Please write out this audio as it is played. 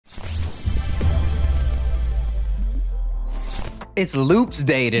It's Loops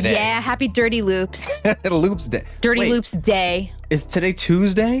Day today. Yeah, happy Dirty Loops. Loops Day. Dirty Loops Day. Is today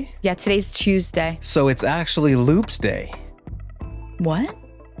Tuesday? Yeah, today's Tuesday. So it's actually Loops Day. What?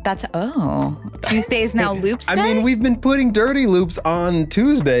 Tuesday is now Loops Day? I mean, we've been putting Dirty Loops on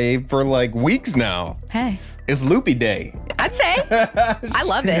Tuesday for like weeks now. Hey. It's Loopy Day. I'd say. I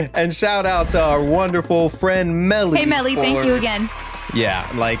love it. And shout out to our wonderful friend Melly. Hey, Melly, thank you again. Yeah,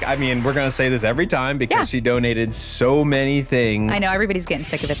 like, I mean, we're going to say this every time because she donated so many things. I know, everybody's getting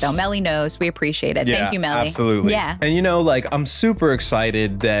sick of it, though. Melly knows. We appreciate it. Yeah, thank you, Melly. Absolutely. Yeah. And, you know, like, I'm super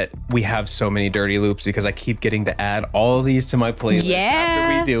excited that we have so many Dirty Loops because I keep getting to add all of these to my playlist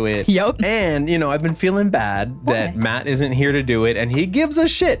after we do it. Yep. And, you know, I've been feeling bad that Matt isn't here to do it, and he gives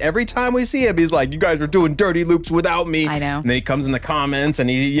us shit. Every time we see him, he's like, you guys were doing Dirty Loops without me. I know. And then he comes in the comments and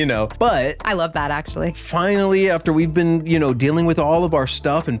he, you know, but I love that, actually. finally, after we've been, you know, dealing with all of our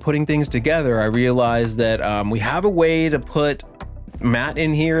stuff and putting things together, I realized that we have a way to put Matt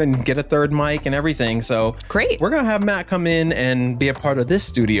in here and get a third mic and everything. So great. We're gonna have Matt come in and be a part of this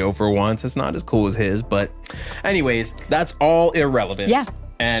studio for once. It's not as cool as his, but anyways, that's all irrelevant. Yeah.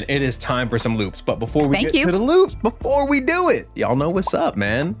 And it is time for some loops. But before we Thank get you. to the loops, before we do it, y'all know what's up,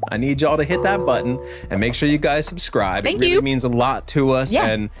 man. I need y'all to hit that button and make sure you guys subscribe. Thank it really you. means a lot to us. Yeah.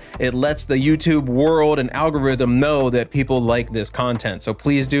 And it lets the YouTube world and algorithm know that people like this content. So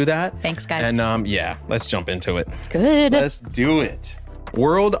please do that. Thanks, guys. And yeah, let's jump into it. Good. Let's do it.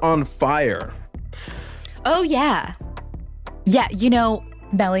 World on Fire. Oh, yeah. Yeah, you know,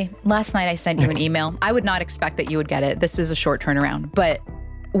 Melly, last night I sent you an email. I would not expect that you would get it. This was a short turnaround. But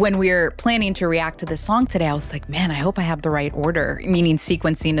when we were planning to react to this song today, I was like, man, I hope I have the right order, meaning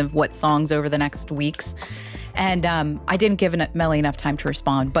sequencing of what songs over the next weeks. And I didn't give Melly enough time to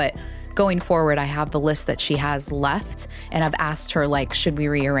respond. But going forward, I have the list that she has left. And I've asked her, like, should we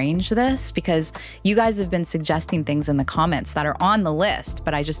rearrange this? Because you guys have been suggesting things in the comments that are on the list,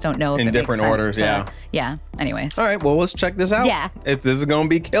 but I just don't know if In it different makes sense orders, to, yeah. Yeah, anyways. All right, well, let's check this out. Yeah. This is going to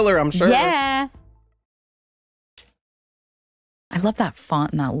be killer, I'm sure. Yeah. I love that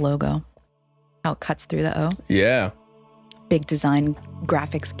font and that logo. How it cuts through the O. Yeah. Big design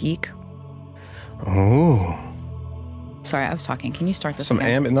graphics geek. Oh. Sorry, I was talking. Can you start this Some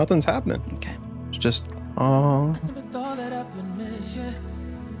again? nothing's happening. Okay. It's just, oh. Never thought that I would miss you.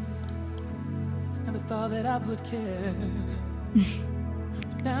 Never thought that I would care.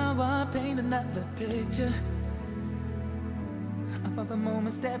 Now I paint another picture of all the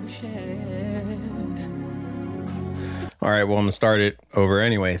moments that we shared. All right, well, I'm gonna start it over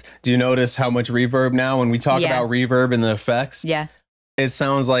anyways. Do you notice how much reverb now when we talk about reverb and the effects? Yeah. It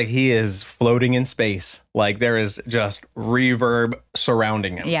sounds like he is floating in space. Like there is just reverb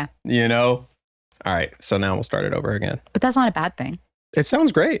surrounding him. Yeah. You know? All right, so now we'll start it over again. But that's not a bad thing. It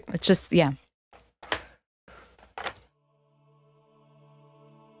sounds great. It's just, yeah.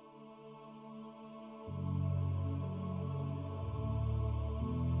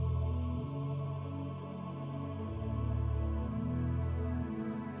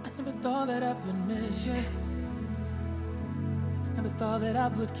 Never thought that I would miss you. Never thought that I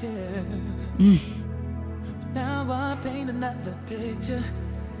would care. But now I paint another picture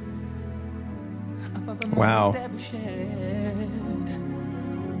of all the moments that we shared.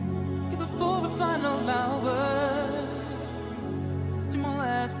 Even before the final hour, to my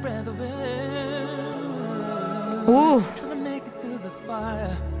last breath of air. Ooh. Trying to make it through the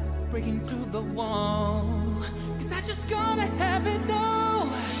fire, breaking through the wall. 'Cause I just gotta have it though.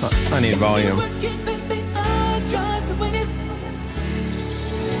 I need volume.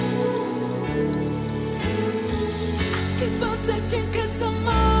 Keep on searching 'cause I'm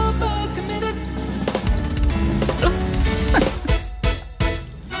overcommitted.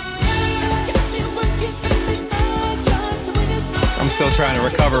 I'm still trying to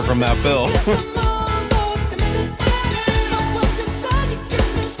recover from that bill.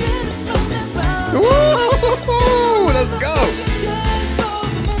 Woo! Let's go!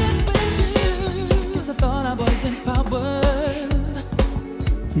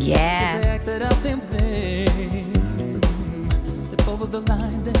 Yeah. Step over the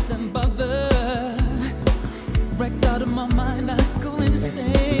line, then bother. Wrecked out of my mind, I go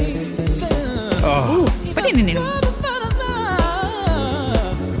insane. Oh.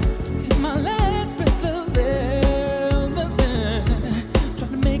 Take my last breath of air.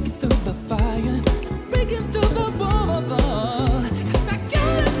 Trying to make it through the fire, breaking through the wall. 'Cause I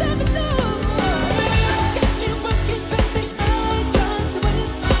can't let it go. Got me working, baby, I'm trying to win it.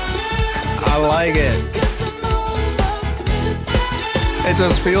 I like it. It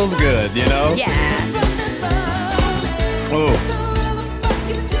just feels good, you know? Yeah. Oh.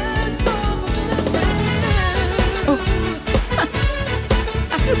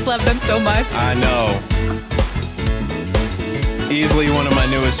 love them so much. I know. Easily one of my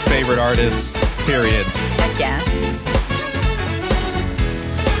newest favorite artists, period. Heck yeah.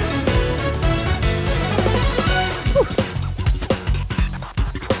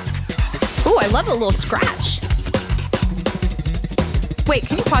 Ooh, I love a little scratch. Wait,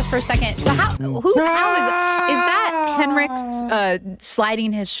 can you pause for a second? So how is that Henrik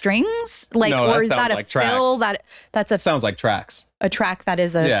sliding his strings? Like, No, or that is that sounds a like tracks. fill that's a Sounds like tracks. a track that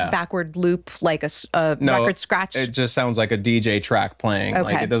is a backward loop, like a record scratch? It just sounds like a DJ track playing. Okay.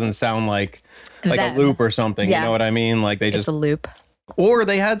 Like it doesn't sound like Them. a loop or something. Yeah. You know what I mean? Like they It's just a loop. or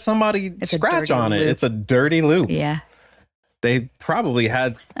they had somebody It's a scratch dirty on it. loop. It's a dirty loop. Yeah. They probably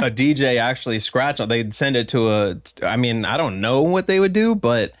had a DJ actually scratch on. They'd send it to I mean, I don't know what they would do,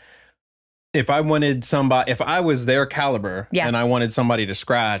 but if I wanted somebody, if I was their caliber and I wanted somebody to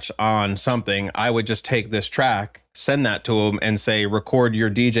scratch on something, I would just take this track, send that to them and say, record your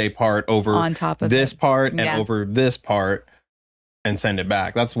DJ part over On top of this it. part and Yeah. over this part and send it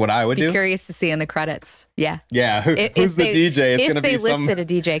back. That's what I would Be do. curious to see in the credits. Yeah. Yeah. Who's If the they- DJ? It's if going to they be some, listed a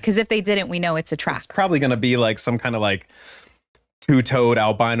DJ, because if they didn't, we know it's a track. it's probably going to be like some kind of like two-toed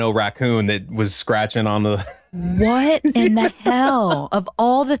albino raccoon that was scratching on the, What in the hell? Of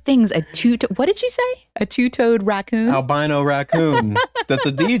all the things, what did you say? A two-toed raccoon? albino raccoon. That's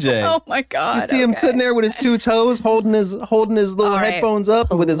a DJ. Oh my God. You see him sitting there with his two toes, holding his little All right, headphones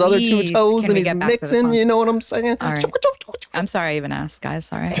up with his other two please, toes, can and we he's get back to the mixing. song? You know what I'm saying? All right. I'm sorry I even asked, guys.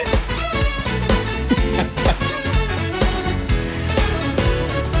 All right.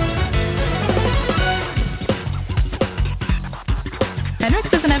 Henrik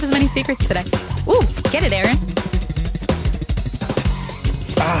doesn't have as many secrets today. Ooh, get it, Aaron.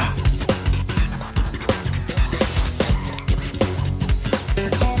 Ah.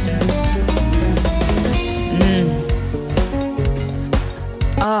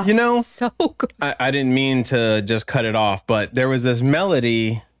 Oh, You know, so good. I didn't mean to just cut it off, but there was this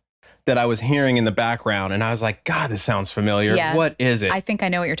melody that I was hearing in the background, and I was like, God, this sounds familiar. Yeah. What is it? I think I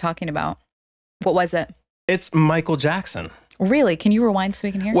know what you're talking about. What was it? It's Michael Jackson. Really? Can you rewind so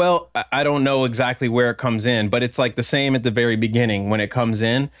we can hear? Well, I don't know exactly where it comes in, but it's like the same at the very beginning when it comes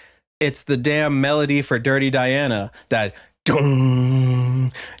in. It's the damn melody for Dirty Diana, that doom,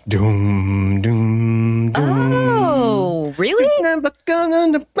 doom, doom, doom. Oh, really? I love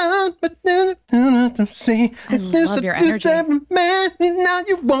your energy. Man, now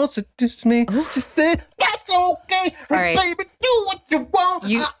you want to seduce me. She said, that's okay. All right. Baby, do what you want.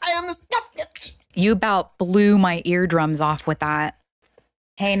 You- I am the subject. You about blew my eardrums off with that.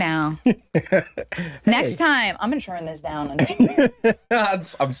 Hey now. Next time, I'm going to turn this down.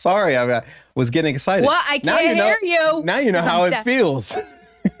 I'm sorry. I was getting excited. What? I Now can't you know- hear you. Now you know 'Cause how I'm it feels.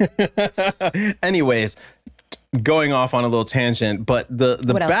 Anyways, going off on a little tangent, but the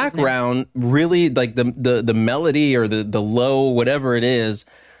What else is new? background really, like the melody or the low, whatever it is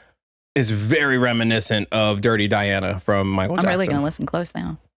very reminiscent of Dirty Diana from Michael I'm Jackson. really going to listen close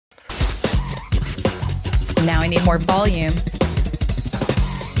now. Now I need more volume.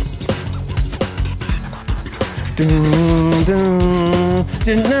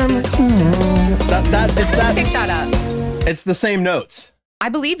 Pick that up. It's the same notes. I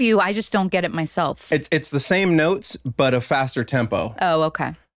believe you. I just don't get it myself. It's the same notes, but a faster tempo. Oh,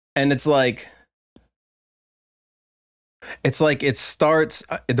 okay. And it's like it starts,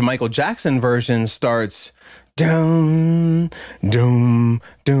 the Michael Jackson version starts doom, doom,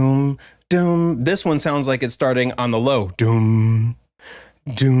 doom, doom. This one sounds like it's starting on the low. Doom,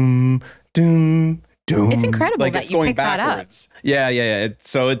 doom, doom, doom. It's incredible like that it's you going picked that up. backwards. Yeah.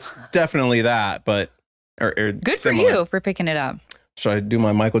 So it's definitely that, but or Good similar. for you for picking it up. Should I do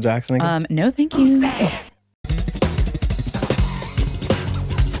my Michael Jackson again? No, thank you.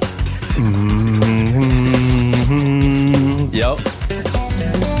 Yep.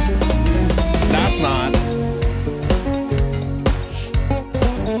 That's not.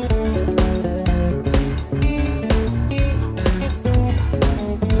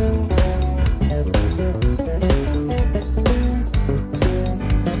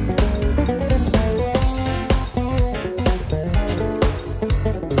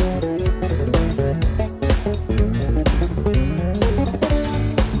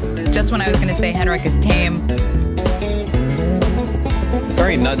 Just when I was going to say Henrik is tame. There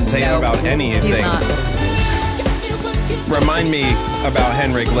ain't nothing tame No, about he's anything. not. Remind me about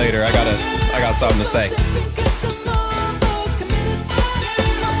Henrik later. I got something to say.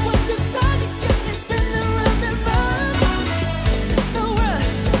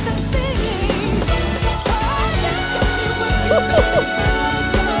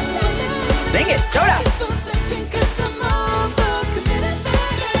 Sing it, Jonah.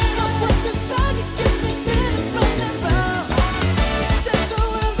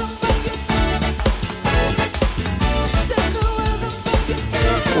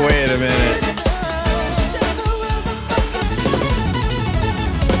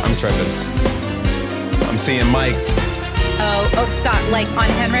 seeing mics. Oh, stop. Like on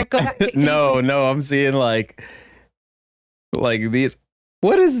Henrik, go back. No, I'm seeing like these.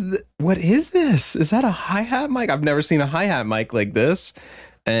 What is this? Is that a hi-hat mic? I've never seen a hi-hat mic like this.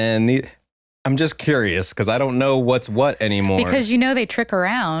 And I'm just curious because I don't know what's what anymore. Because they trick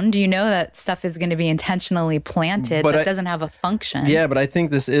around. You know that stuff is going to be intentionally planted that doesn't have a function. Yeah, but I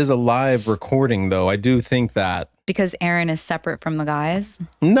think this is a live recording, though. I do think that. Because Aaron is separate from the guys?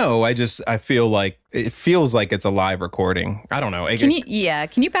 No, I feel like it feels like it's a live recording. I don't know. Can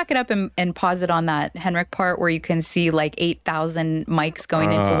you back it up and pause it on that Henrik part where you can see like 8,000 mics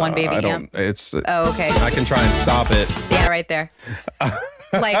going into one baby amp? Oh, okay. I can try and stop it. Yeah, right there.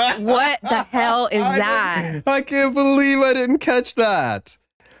 Like, what the hell is that? I can't believe I didn't catch that.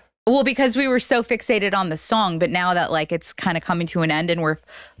 Well, because we were so fixated on the song, but now that like it's kind of coming to an end and we're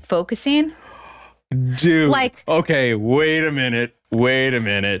focusing. Dude, like, okay, wait a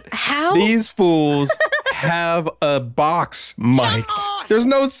minute. How? These fools have a box mic. There's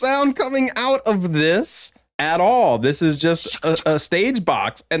no sound coming out of this at all. This is just a stage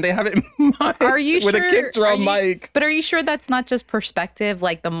box, and they have it mic'd with a kick drum mic. But are you sure that's not just perspective?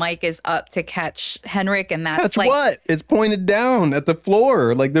 Like the mic is up to catch Henrik, and that's like what? It's pointed down at the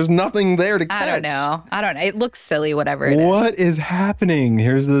floor. Like there's nothing there to catch. I don't know. It looks silly, whatever it is. What is happening?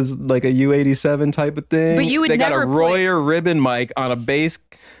 Here's this like a U87 type of thing. But you would they never got a Royer ribbon mic on a bass.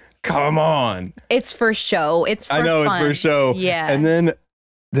 Come on. It's for show. It's for fun. It's for show. Yeah. And then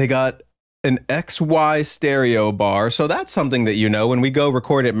they got an XY stereo bar. So that's something that when we go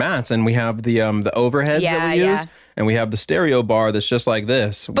record at Matt's and we have the overheads that we use, and we have the stereo bar that's just like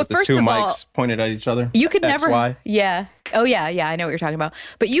this with the two mics pointed at each other. You could never XY. Yeah. Oh yeah, I know what you're talking about.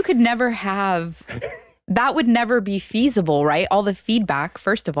 But you could never have that would never be feasible, right? All the feedback,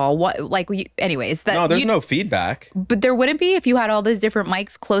 first of all. Anyways, no, there's no feedback. But there wouldn't be if you had all those different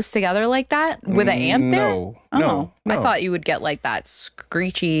mics close together like that with an amp there? No. I thought you would get like that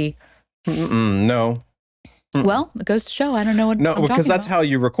screechy. No. Well, it goes to show. I don't know what. No, because that's how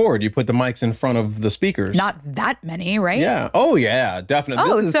you record. You put the mics in front of the speakers. Not that many, right? Yeah. Oh, yeah.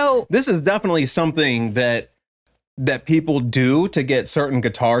 Definitely. This is definitely something that people do to get certain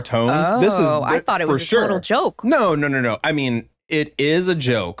guitar tones. Oh, I thought it was a total joke. No. I mean, it is a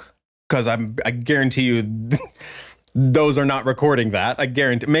joke because I guarantee you those are not recording that. I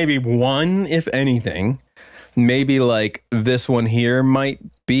guarantee maybe one, if anything. Maybe like this one here might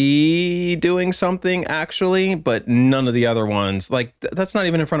be doing something actually, but none of the other ones. Like that's not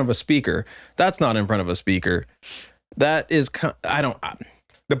even in front of a speaker. That's not in front of a speaker. That is,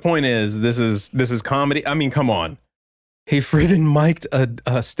 the point is, this is comedy. I mean, come on. He freaking mic'd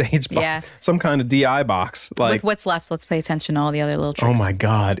a stage box, some kind of DI box. Like with what's left, let's pay attention to all the other little tricks. Oh my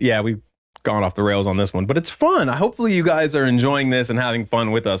God. Yeah, we've gone off the rails on this one, but it's fun. Hopefully you guys are enjoying this and having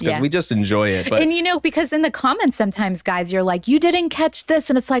fun with us because we just enjoy it. But and because in the comments sometimes, guys, you're like, you didn't catch this,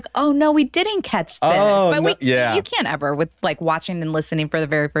 and it's like, oh no, we didn't catch this. But you can't ever with like watching and listening for the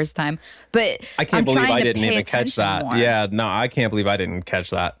very first time. But I can't believe I didn't even catch that. More. Yeah, no, I can't believe I didn't catch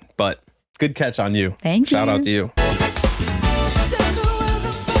that. But good catch on you. Thank you. Shout out to you.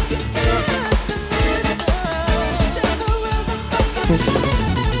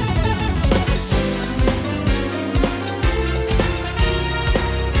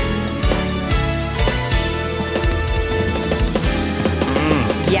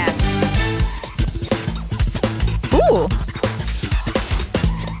 Yes. Ooh.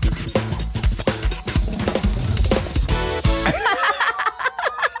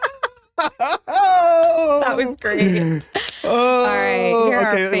 That was great. All right, here are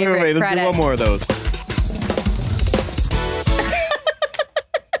our favorite wait, let's credits. do one more of those.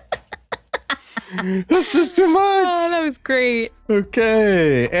 That's just too much. Oh, that was great.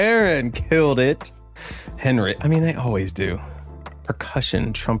 Okay, Aaron killed it. Henry, I mean, they always do.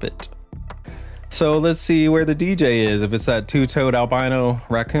 Percussion, trumpet. So let's see where the DJ is, if it's that two-toed albino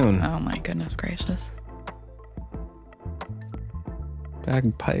raccoon. Oh my goodness gracious.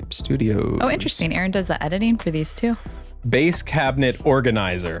 Bagpipe Studios. Oh, interesting. Aaron does the editing for these too. Bass cabinet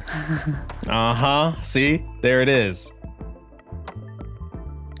organizer. See? There it is.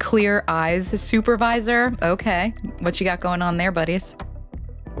 Clear Eyes Supervisor. Okay. What you got going on there, buddies?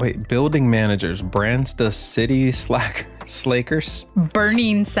 Wait, building managers, Bransta City Slakers?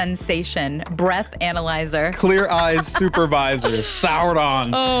 Burning Sensation, Breath Analyzer. Clear Eyes Supervisor,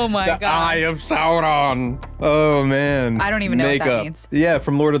 Sauron. Oh my God. The Eye of Sauron. Oh man. I don't even know what that means. Yeah,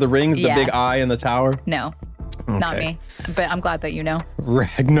 from Lord of the Rings, the big eye in the tower. No, not me. But I'm glad that you know.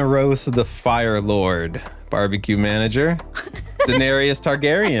 Ragnaros the Fire Lord, barbecue manager. Daenerys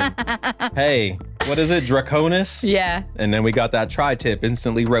Targaryen. Hey, what is it? Draconis? Yeah. And then we got that tri-tip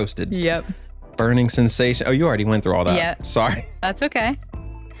instantly roasted. Yep. Burning sensation. Oh, you already went through all that. Yeah. Sorry. That's okay.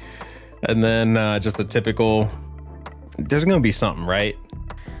 And then just the typical, there's going to be something, right?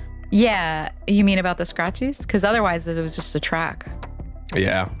 Yeah. You mean about the scratchies? Because otherwise it was just a track.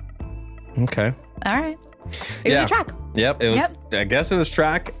 Yeah. Okay. All right. It was a track. Yep. It was. Yep. I guess it was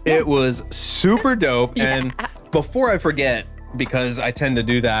track. Yep. It was super dope. Yeah. And before I forget, because I tend to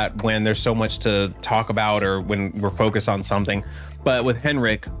do that when there's so much to talk about or when we're focused on something. But with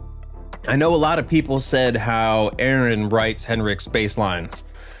Henrik, I know a lot of people said how Aaron writes Henrik's bass lines.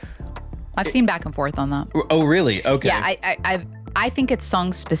 I've seen back and forth on that. Oh, really? Okay. Yeah, I think it's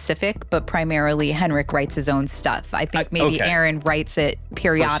song specific, but primarily Henrik writes his own stuff. I think maybe Aaron writes it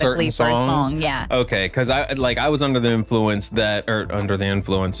periodically for a song. Yeah. Okay, because I was under the influence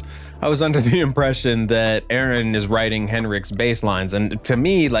I was under the impression that Aaron is writing Henrik's bass lines, and to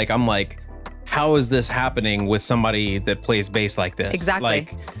me, I'm like, how is this happening with somebody that plays bass like this? Exactly.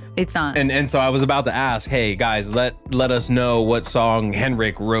 It's not. And so I was about to ask, hey guys, let us know what song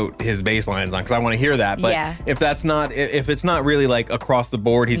Henrik wrote his bass lines on, because I want to hear that. But if it's not really like across the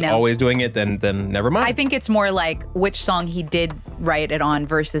board, he's always doing it, then never mind. I think it's more like which song he did write it on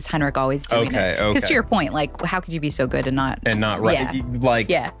versus Henrik always doing it. Because to your point, how could you be so good and not write?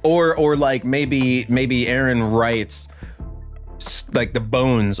 Yeah. Or maybe Aaron writes the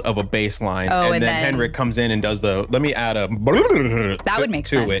bones of a bass line, and then Henrik comes in and does let me add a that would make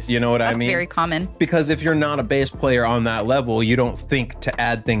sense to it. You know what I mean? That's very common. Because if you're not a bass player on that level, you don't think to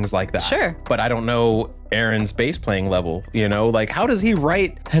add things like that. Sure. But I don't know Aaron's bass playing level, how does he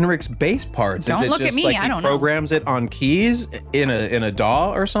write Henrik's bass parts? Don't look at me. I don't know. Programs it on keys in a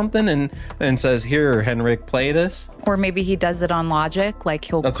DAW or something and says, here, Henrik, play this. Or maybe he does it on Logic,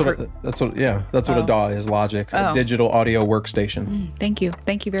 that's what a DAW is, Logic, a digital audio workstation. Thank you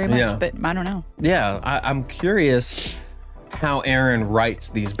very much, but I don't know. Yeah, I'm curious how Aaron writes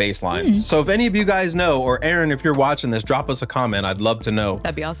these bass lines. So if any of you guys know, or Aaron, if you're watching this, drop us a comment. I'd love to know.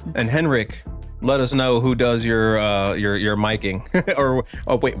 That'd be awesome. And Henrik, let us know who does your miking.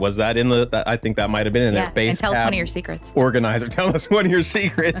 Or wait, was that in the? I think that might have been in there. Bass and tell us one of your secrets. Organizer, tell us one of your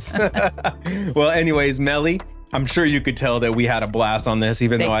secrets. Well, anyways, Melly, I'm sure you could tell that we had a blast on this,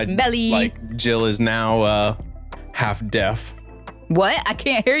 even though Jill is now half deaf. What? I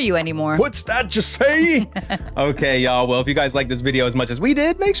can't hear you anymore. What's that you say? Okay, y'all. Well, if you guys like this video as much as we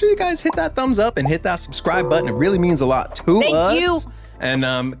did, make sure you guys hit that thumbs up and hit that subscribe button. It really means a lot to us. Thank you.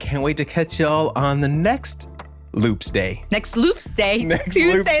 And can't wait to catch y'all on the next Loops Day. Next Loops Day. Next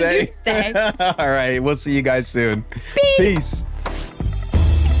Tuesday Loops Day. All right. We'll see you guys soon. Peace.